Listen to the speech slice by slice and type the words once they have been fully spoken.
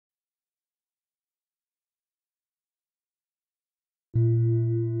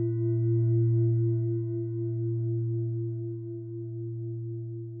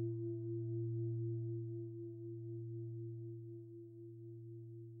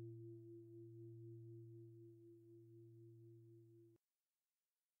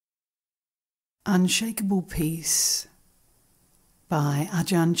Unshakeable Peace by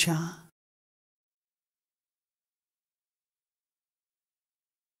Ajahn Chah.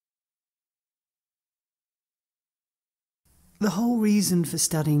 The whole reason for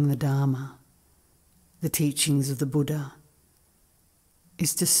studying the Dharma, the teachings of the Buddha,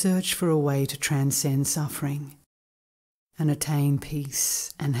 is to search for a way to transcend suffering and attain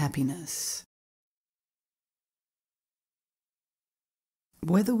peace and happiness.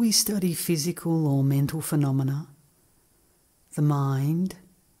 Whether we study physical or mental phenomena, the mind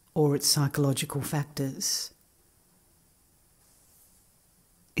or its psychological factors,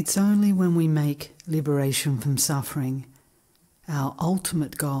 it's only when we make liberation from suffering our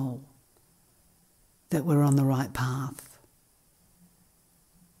ultimate goal that we're on the right path.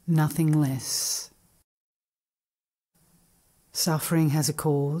 Nothing less. Suffering has a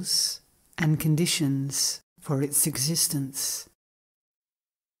cause and conditions for its existence.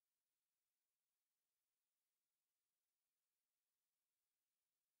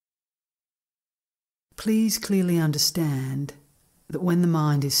 Please clearly understand that when the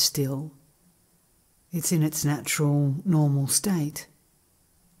mind is still, it's in its natural, normal state.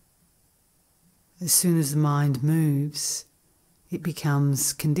 As soon as the mind moves, it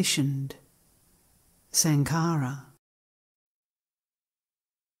becomes conditioned, sankhara.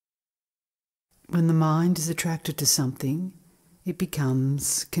 When the mind is attracted to something, it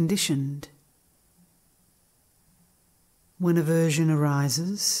becomes conditioned. When aversion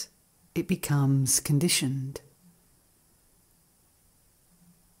arises, it becomes conditioned.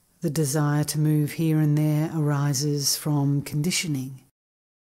 The desire to move here and there arises from conditioning.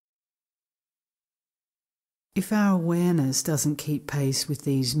 If our awareness doesn't keep pace with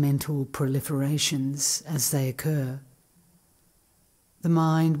these mental proliferations as they occur, the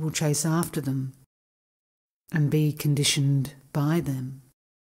mind will chase after them and be conditioned by them.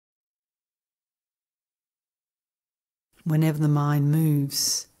 Whenever the mind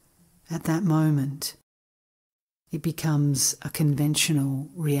moves, at that moment, it becomes a conventional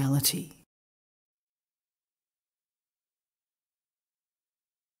reality.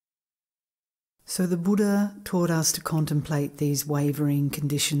 So the Buddha taught us to contemplate these wavering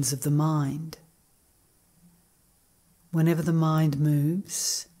conditions of the mind. Whenever the mind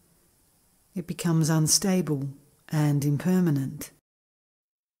moves, it becomes unstable and impermanent,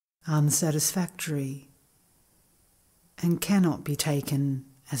 unsatisfactory, and cannot be taken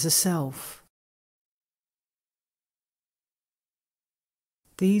as a self.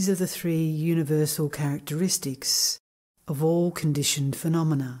 These are the three universal characteristics of all conditioned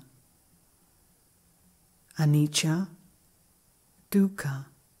phenomena: anicca, dukkha,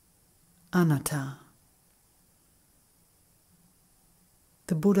 anatta.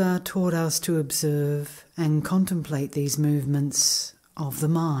 The Buddha taught us to observe and contemplate these movements of the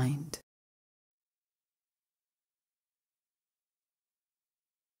mind.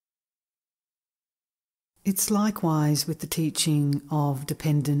 It's likewise with the teaching of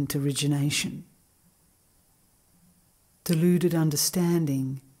dependent origination. Deluded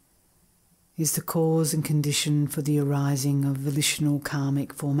understanding is the cause and condition for the arising of volitional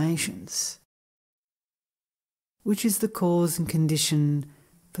karmic formations, which is the cause and condition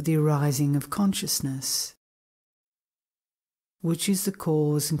for the arising of consciousness, which is the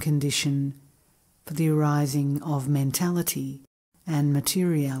cause and condition for the arising of mentality and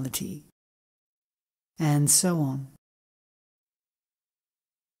materiality, and so on.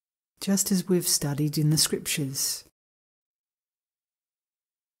 Just as we've studied in the scriptures.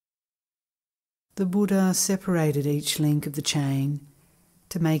 The Buddha separated each link of the chain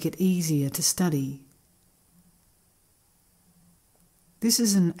to make it easier to study. This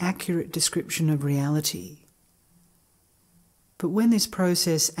is an accurate description of reality. But when this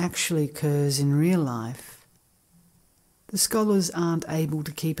process actually occurs in real life, the scholars aren't able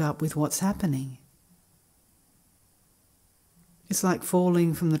to keep up with what's happening. It's like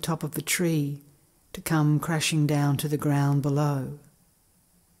falling from the top of a tree to come crashing down to the ground below.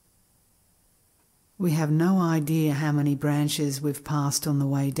 We have no idea how many branches we've passed on the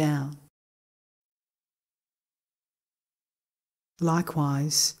way down.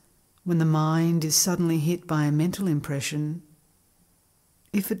 Likewise, when the mind is suddenly hit by a mental impression,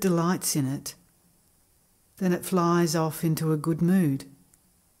 if it delights in it, then it flies off into a good mood.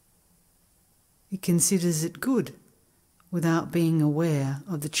 It considers it good, without being aware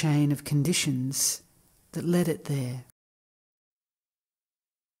of the chain of conditions that led it there.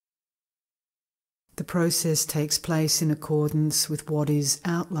 The process takes place in accordance with what is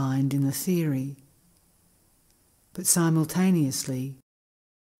outlined in the theory, but simultaneously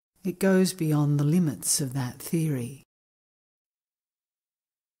it goes beyond the limits of that theory.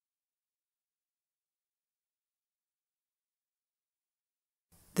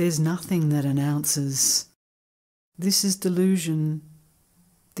 There's nothing that announces, this is delusion,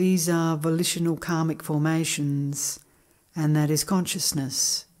 these are volitional karmic formations, and that is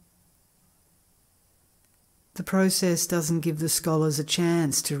consciousness. The process doesn't give the scholars a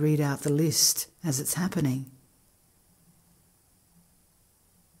chance to read out the list as it's happening.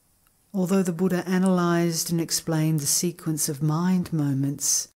 Although the Buddha analysed and explained the sequence of mind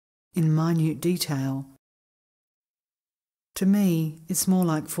moments in minute detail, to me it's more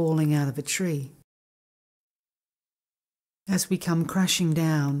like falling out of a tree. As we come crashing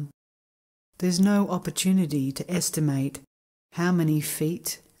down, there's no opportunity to estimate how many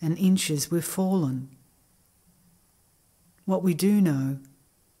feet and inches we've fallen. What we do know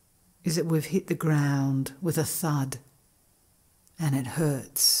is that we've hit the ground with a thud, and it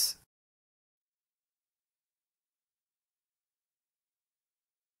hurts.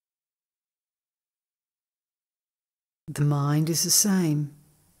 The mind is the same.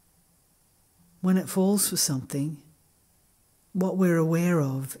 When it falls for something, what we're aware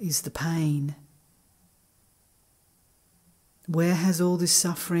of is the pain. Where has all this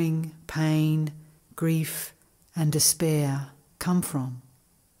suffering, pain, grief, and despair come from?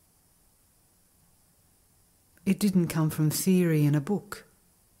 It didn't come from theory in a book.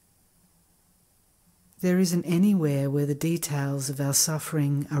 There isn't anywhere where the details of our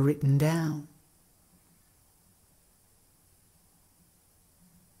suffering are written down.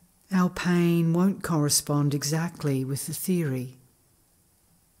 Our pain won't correspond exactly with the theory,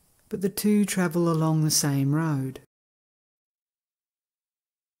 but the two travel along the same road.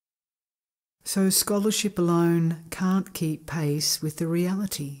 So scholarship alone can't keep pace with the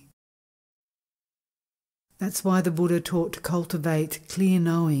reality. That's why the Buddha taught to cultivate clear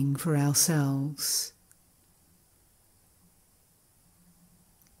knowing for ourselves.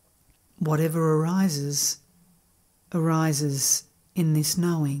 Whatever arises, arises in this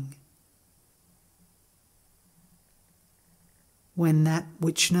knowing. When that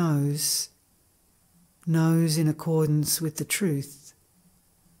which knows, knows in accordance with the truth,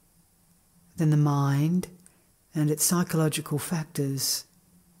 then the mind and its psychological factors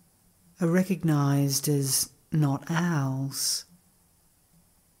are recognised as not ours.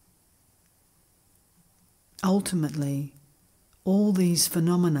 Ultimately, all these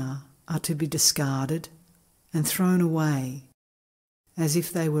phenomena are to be discarded and thrown away as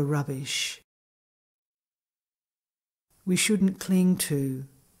if they were rubbish. We shouldn't cling to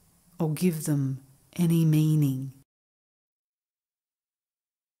or give them any meaning.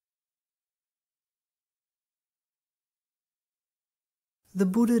 The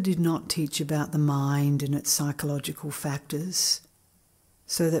Buddha did not teach about the mind and its psychological factors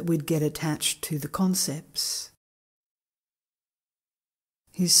so that we'd get attached to the concepts.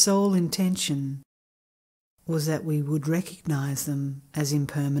 His sole intention was that we would recognise them as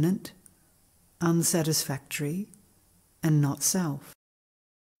impermanent, unsatisfactory, and not self.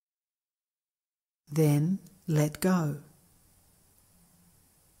 Then let go.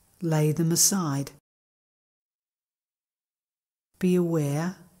 Lay them aside. Be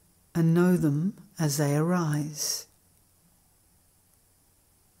aware and know them as they arise.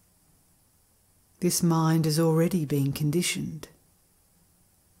 This mind has already been conditioned.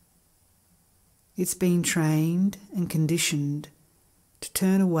 It's been trained and conditioned to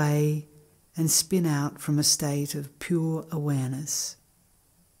turn away and spin out from a state of pure awareness.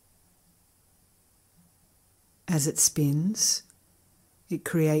 As it spins, it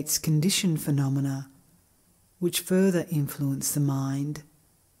creates conditioned phenomena which further influence the mind,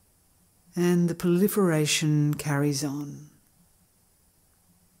 and the proliferation carries on.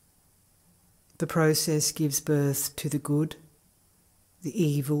 The process gives birth to the good, the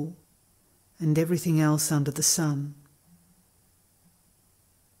evil, and everything else under the sun.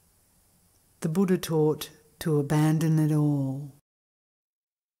 The Buddha taught to abandon it all.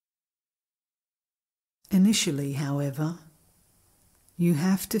 Initially, however, you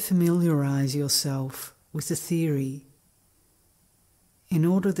have to familiarise yourself with the theory in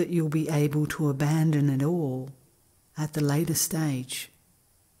order that you'll be able to abandon it all at the later stage.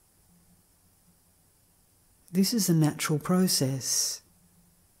 This is a natural process.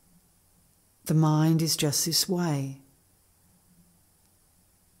 The mind is just this way.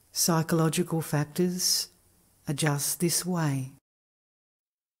 Psychological factors are just this way.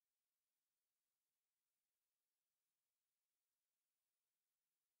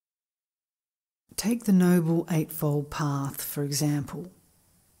 Take the Noble Eightfold Path, for example.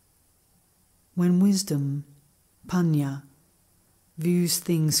 When wisdom, panya, views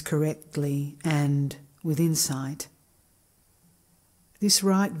things correctly and with insight, this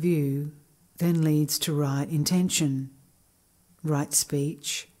right view then leads to right intention, right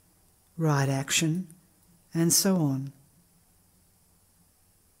speech, right action, and so on.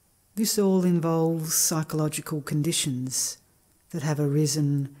 This all involves psychological conditions that have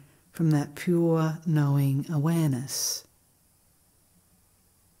arisen from that pure knowing awareness.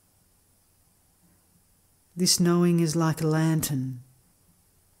 This knowing is like a lantern,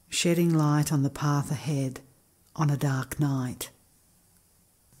 shedding light on the path ahead on a dark night.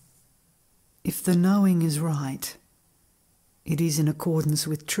 If the knowing is right, it is in accordance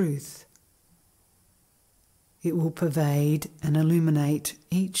with truth. It will pervade and illuminate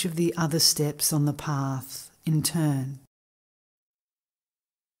each of the other steps on the path in turn.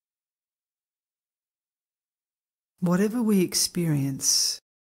 Whatever we experience,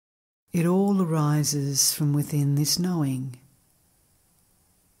 it all arises from within this knowing.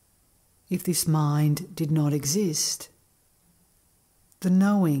 If this mind did not exist, the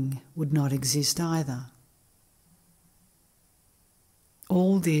knowing would not exist either.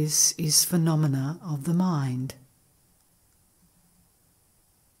 All this is phenomena of the mind.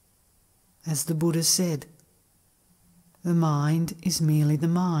 As the Buddha said, the mind is merely the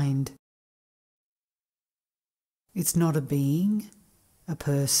mind. It's not a being, a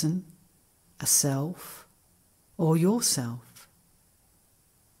person, a self, or yourself.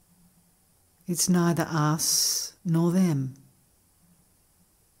 It's neither us nor them.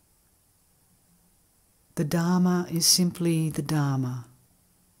 The Dharma is simply the Dharma.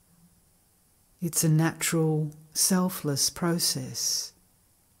 It's a natural, selfless process.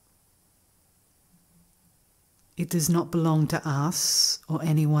 It does not belong to us or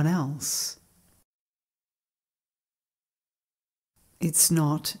anyone else. It's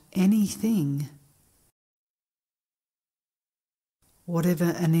not anything.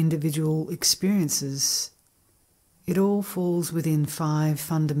 Whatever an individual experiences, it all falls within 5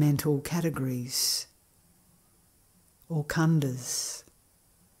 fundamental categories, or khandhas: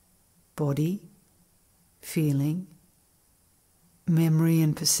 body, feeling, memory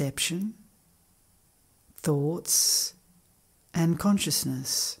and perception, thoughts, and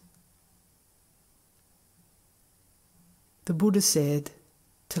consciousness. The Buddha said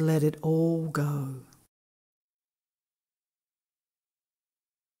to let it all go.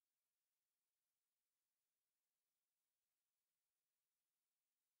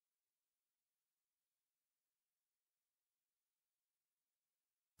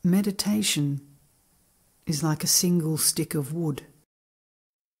 Meditation is like a single stick of wood.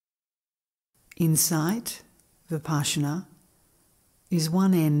 Insight, vipassana, is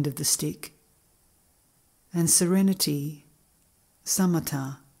one end of the stick, and serenity,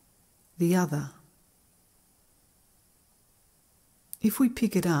 samatha, the other. If we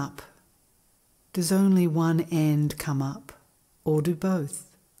pick it up, does only one end come up, or do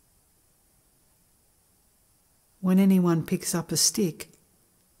both? When anyone picks up a stick,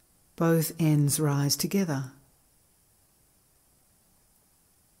 both ends rise together.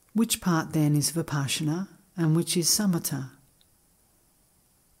 Which part then is vipassana and which is samatha?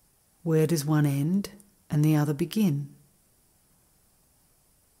 Where does one end and the other begin?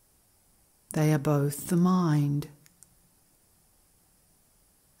 They are both the mind.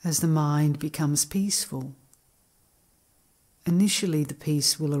 As the mind becomes peaceful, initially the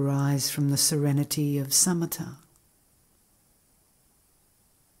peace will arise from the serenity of samatha.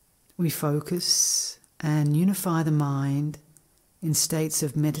 We focus and unify the mind in states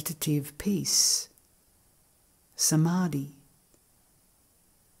of meditative peace, samadhi.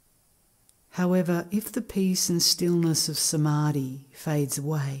 However, if the peace and stillness of samadhi fades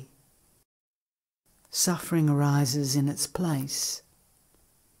away, suffering arises in its place.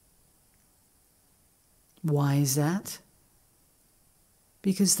 Why is that?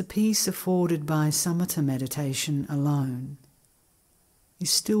 Because the peace afforded by samatha meditation alone is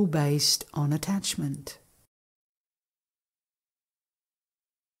still based on attachment.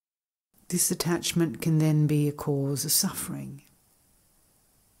 This attachment can then be a cause of suffering.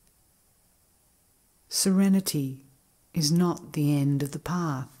 Serenity is not the end of the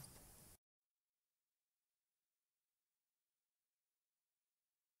path.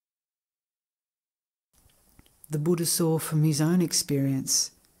 The Buddha saw from his own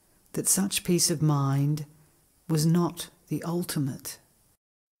experience that such peace of mind was not the ultimate.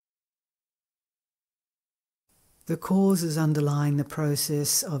 The causes underlying the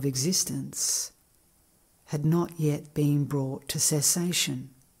process of existence had not yet been brought to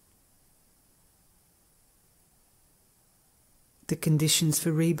cessation. The conditions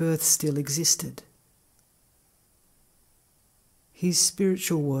for rebirth still existed. His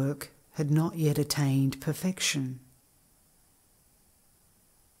spiritual work had not yet attained perfection.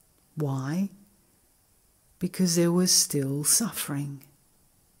 Why? because there was still suffering.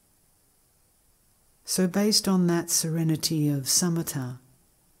 So based on that serenity of samatha,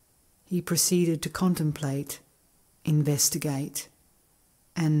 he proceeded to contemplate, investigate,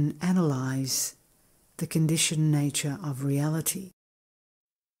 and analyze the conditioned nature of reality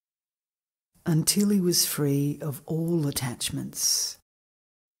until he was free of all attachments,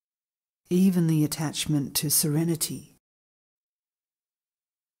 even the attachment to serenity.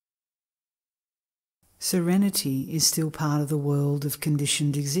 Serenity is still part of the world of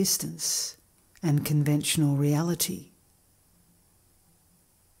conditioned existence and conventional reality.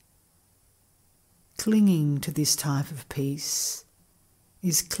 Clinging to this type of peace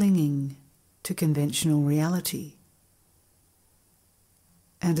is clinging to conventional reality.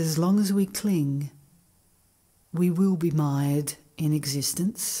 And as long as we cling, we will be mired in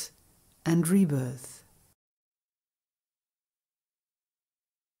existence and rebirth.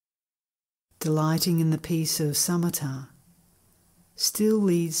 Delighting in the peace of samatha still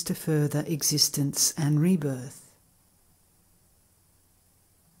leads to further existence and rebirth.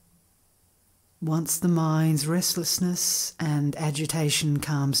 Once the mind's restlessness and agitation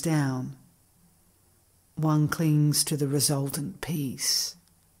calms down, one clings to the resultant peace.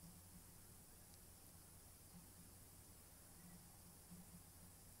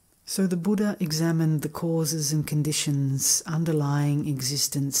 So the Buddha examined the causes and conditions underlying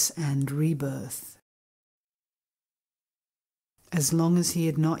existence and rebirth. As long as he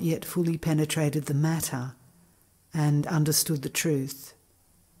had not yet fully penetrated the matter and understood the truth,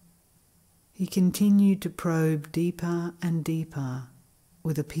 he continued to probe deeper and deeper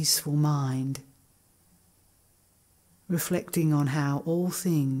with a peaceful mind, reflecting on how all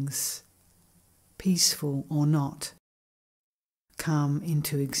things, peaceful or not, come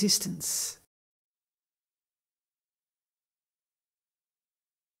into existence.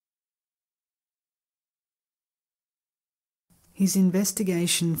 His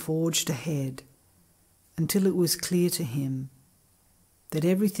investigation forged ahead until it was clear to him that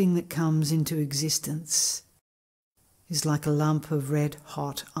everything that comes into existence is like a lump of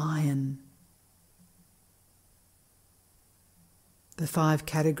red-hot iron. The 5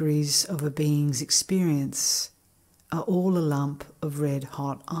 categories of a being's experience are all a lump of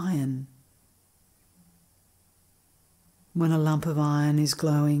red-hot iron. When a lump of iron is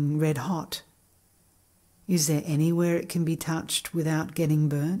glowing red-hot, is there anywhere it can be touched without getting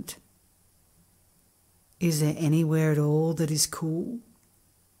burnt? Is there anywhere at all that is cool?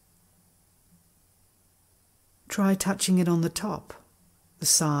 Try touching it on the top, the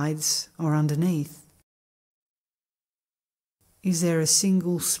sides, or underneath. Is there a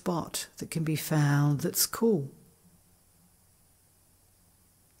single spot that can be found that's cool?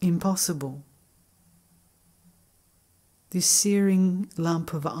 Impossible. This searing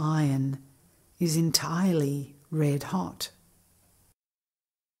lump of iron is entirely red hot.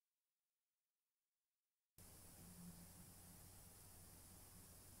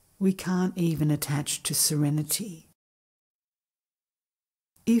 We can't even attach to serenity.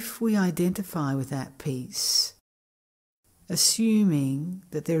 If we identify with that peace, assuming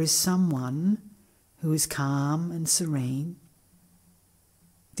that there is someone who is calm and serene,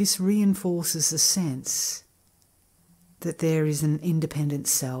 this reinforces the sense that there is an independent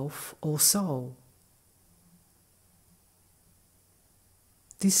self or soul.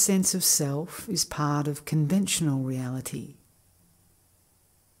 This sense of self is part of conventional reality.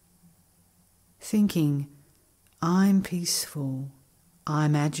 Thinking, I'm peaceful,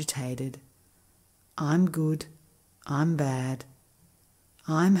 I'm agitated, I'm good, I'm bad,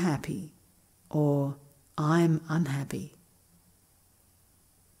 I'm happy, or I'm unhappy.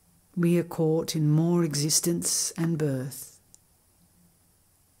 We are caught in more existence and birth.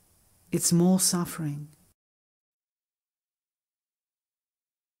 It's more suffering.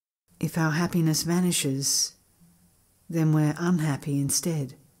 If our happiness vanishes, then we're unhappy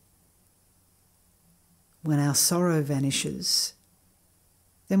instead. When our sorrow vanishes,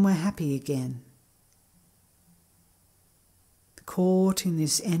 then we're happy again. Caught in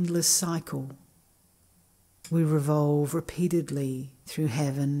this endless cycle, we revolve repeatedly through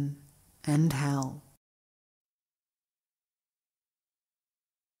heaven and hell.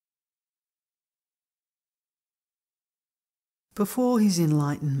 Before his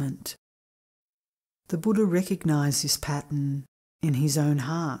enlightenment, the Buddha recognized this pattern in his own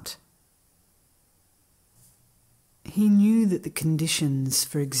heart. He knew that the conditions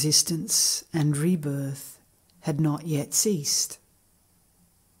for existence and rebirth had not yet ceased.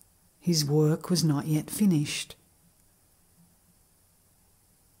 His work was not yet finished.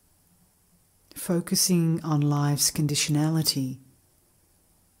 Focusing on life's conditionality,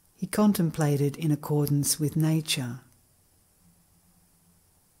 He contemplated in accordance with nature.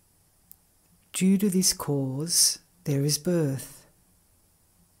 Due to this cause, there is birth.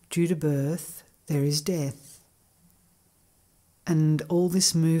 Due to birth, there is death. And all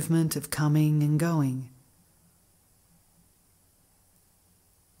this movement of coming and going.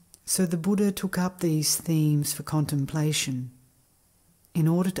 So the Buddha took up these themes for contemplation in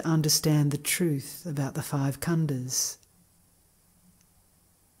order to understand the truth about the five khandhas.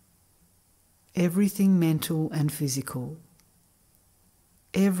 Everything mental and physical,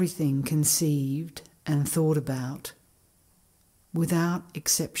 everything conceived and thought about, without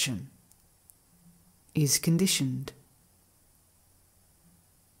exception, is conditioned.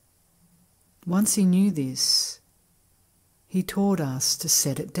 Once he knew this, he taught us to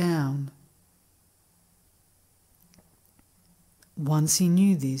set it down. Once he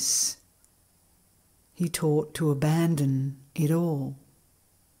knew this, he taught to abandon it all.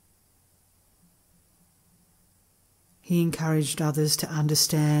 He encouraged others to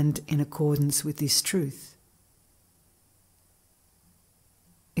understand in accordance with this truth.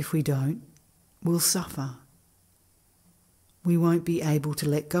 If we don't, we'll suffer. We won't be able to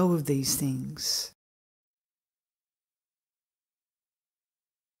let go of these things.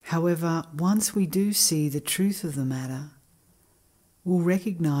 However, once we do see the truth of the matter, we'll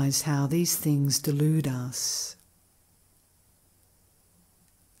recognize how these things delude us.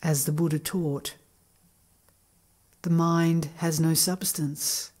 As the Buddha taught, the mind has no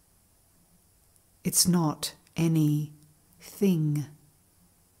substance. It's not any thing.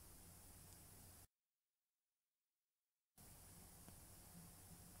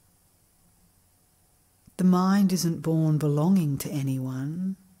 The mind isn't born belonging to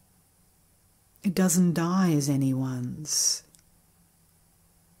anyone. It doesn't die as anyone's.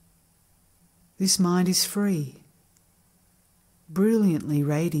 This mind is free, brilliantly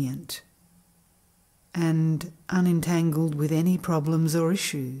radiant, and unentangled with any problems or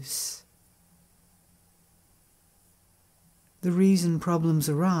issues. The reason problems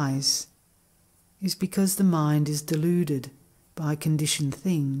arise is because the mind is deluded by conditioned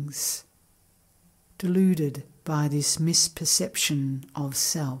things, deluded by this misperception of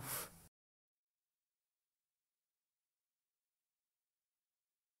self.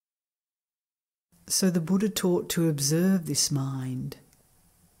 So the Buddha taught to observe this mind.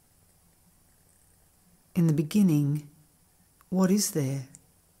 In the beginning, what is there?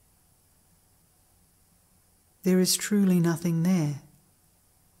 There is truly nothing there.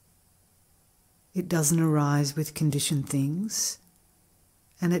 It doesn't arise with conditioned things,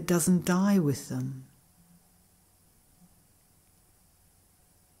 and it doesn't die with them.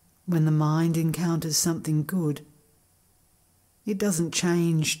 When the mind encounters something good, it doesn't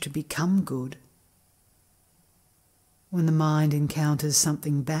change to become good. When the mind encounters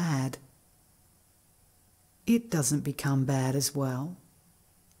something bad, it doesn't become bad as well.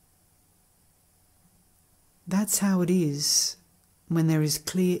 That's how it is when there is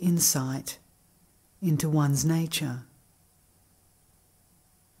clear insight into one's nature.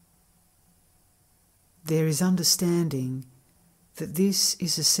 There is understanding that this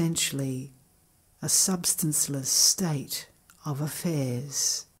is essentially a substanceless state of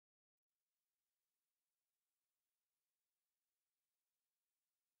affairs.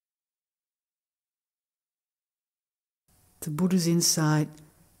 The Buddha's insight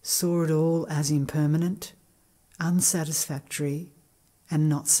saw it all as impermanent, unsatisfactory, and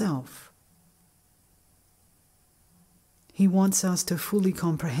not self. He wants us to fully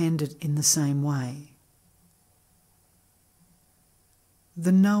comprehend it in the same way.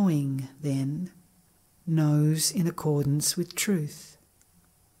 The knowing, then, knows in accordance with truth.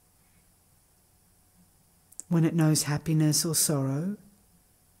 When it knows happiness or sorrow,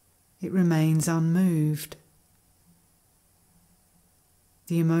 it remains unmoved.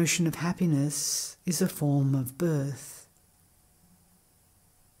 The emotion of happiness is a form of birth.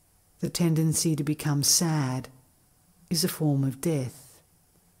 The tendency to become sad is a form of death.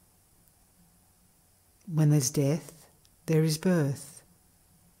 When there's death, there is birth.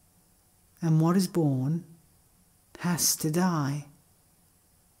 And what is born has to die.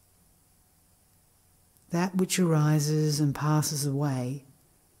 That which arises and passes away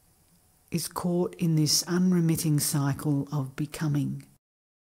is caught in this unremitting cycle of becoming.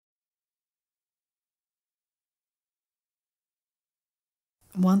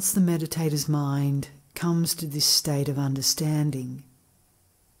 Once the meditator's mind comes to this state of understanding,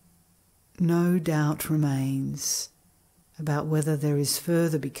 no doubt remains about whether there is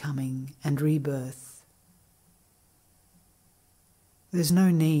further becoming and rebirth. There's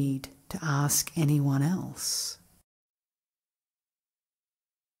no need to ask anyone else.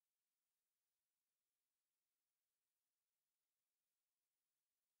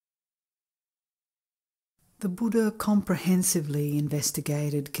 The Buddha comprehensively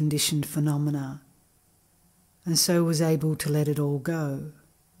investigated conditioned phenomena and so was able to let it all go.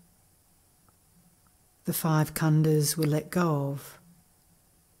 The 5 khandhas were let go of,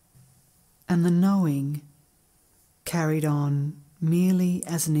 and the knowing carried on merely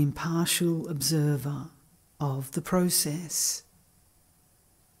as an impartial observer of the process.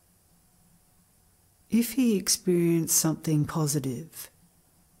 If he experienced something positive,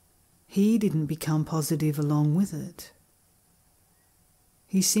 he didn't become positive along with it.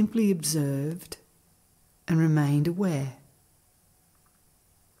 He simply observed and remained aware.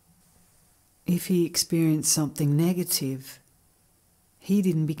 If he experienced something negative, he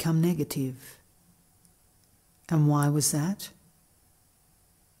didn't become negative. And why was that?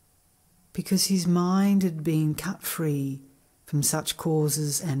 Because his mind had been cut free from such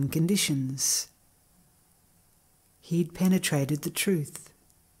causes and conditions. He'd penetrated the truth.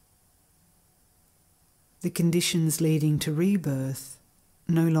 The conditions leading to rebirth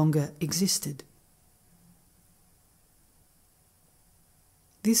no longer existed.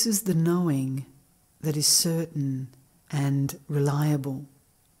 This is the knowing that is certain and reliable.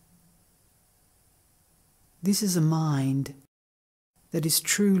 This is a mind that is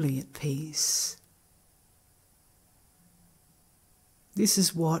truly at peace. This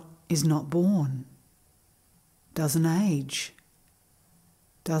is what is not born, doesn't age,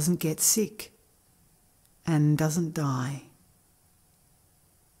 doesn't get sick, and doesn't die.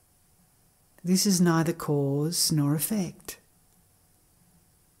 This is neither cause nor effect,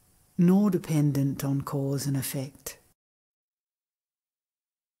 nor dependent on cause and effect.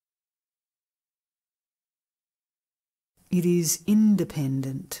 It is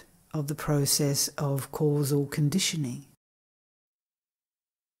independent of the process of causal conditioning.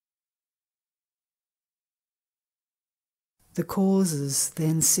 The causes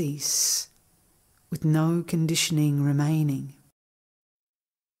then cease, with no conditioning remaining.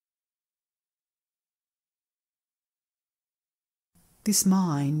 This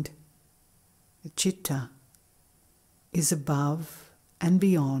mind, the citta, is above and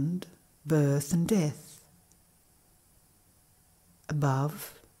beyond birth and death,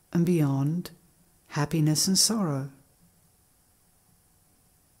 above and beyond happiness and sorrow,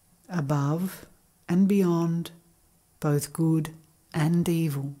 above and beyond both good and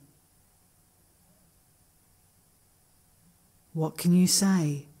evil. What can you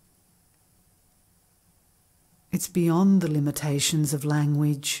say? It's beyond the limitations of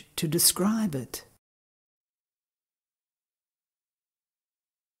language to describe it.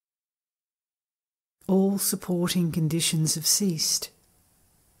 All supporting conditions have ceased,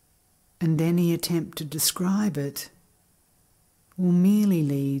 and any attempt to describe it will merely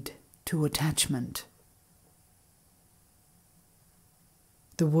lead to attachment.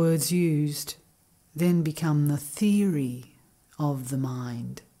 The words used then become the theory of the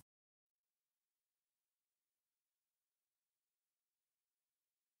mind.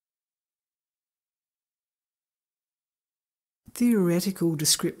 Theoretical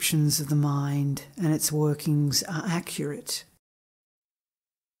descriptions of the mind and its workings are accurate,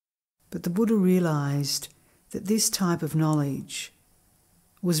 but the Buddha realized that this type of knowledge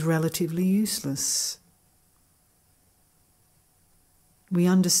was relatively useless. We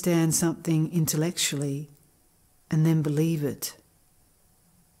understand something intellectually and then believe it,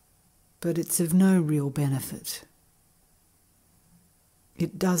 but it's of no real benefit.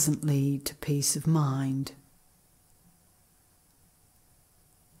 It doesn't lead to peace of mind.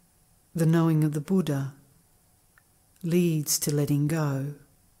 The knowing of the Buddha leads to letting go.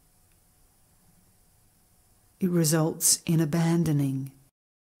 It results in abandoning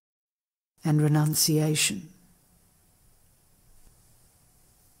and renunciation.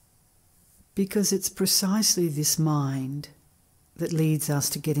 Because it's precisely this mind that leads us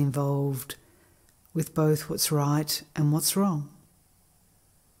to get involved with both what's right and what's wrong.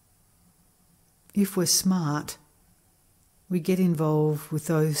 If we're smart, we get involved with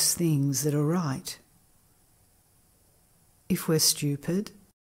those things that are right. If we're stupid,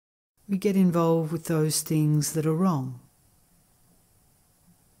 we get involved with those things that are wrong.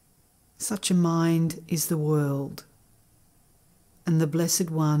 Such a mind is the world, and the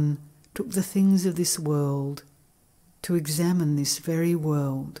Blessed One took the things of this world to examine this very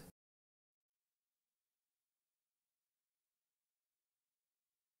world.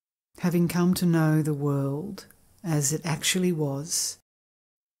 Having come to know the world as it actually was,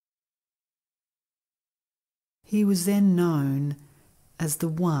 he was then known as the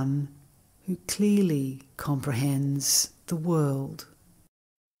one who clearly comprehends the world.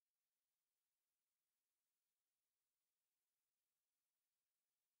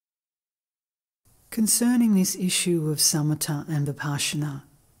 Concerning this issue of samatha and vipassana,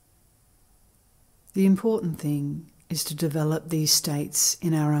 the important thing is to develop these states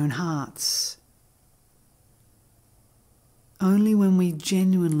in our own hearts. Only when we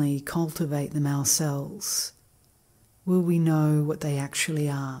genuinely cultivate them ourselves will we know what they actually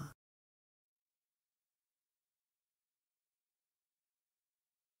are.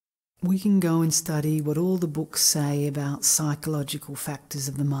 We can go and study what all the books say about psychological factors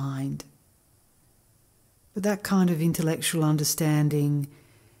of the mind, but that kind of intellectual understanding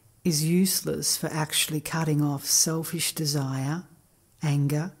is useless for actually cutting off selfish desire,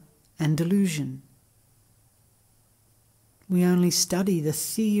 anger, and delusion. We only study the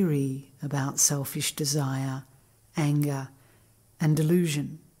theory about selfish desire, anger, and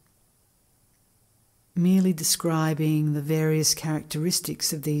delusion, merely describing the various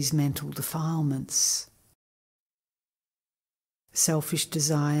characteristics of these mental defilements. Selfish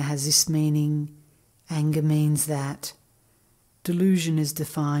desire has this meaning, anger means that, delusion is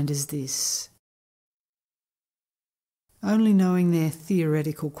defined as this. Only knowing their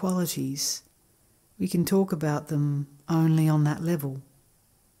theoretical qualities, we can talk about them only on that level.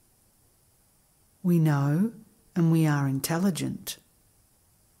 We know and we are intelligent.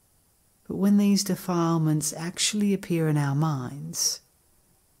 But when these defilements actually appear in our minds,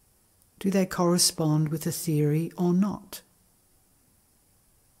 do they correspond with the theory or not?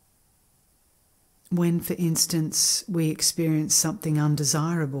 When, for instance, we experience something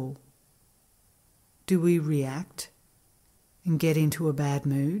undesirable, do we react and get into a bad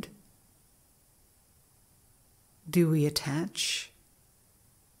mood? Do we attach?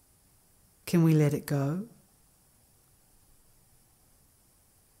 Can we let it go?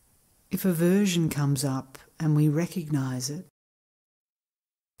 If aversion comes up and we recognize it,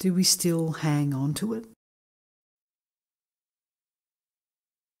 do we still hang on to it?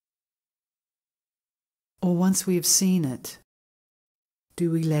 Or once we have seen it,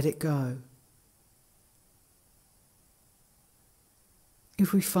 do we let it go?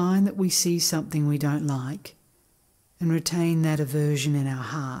 If we find that we see something we don't like and retain that aversion in our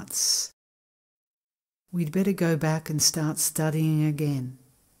hearts, we'd better go back and start studying again,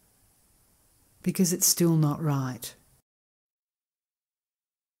 because it's still not right.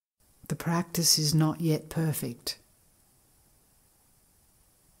 The practice is not yet perfect.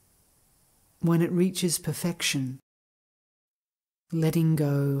 When it reaches perfection, letting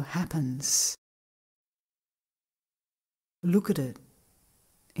go happens. Look at it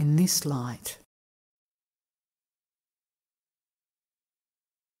in this light.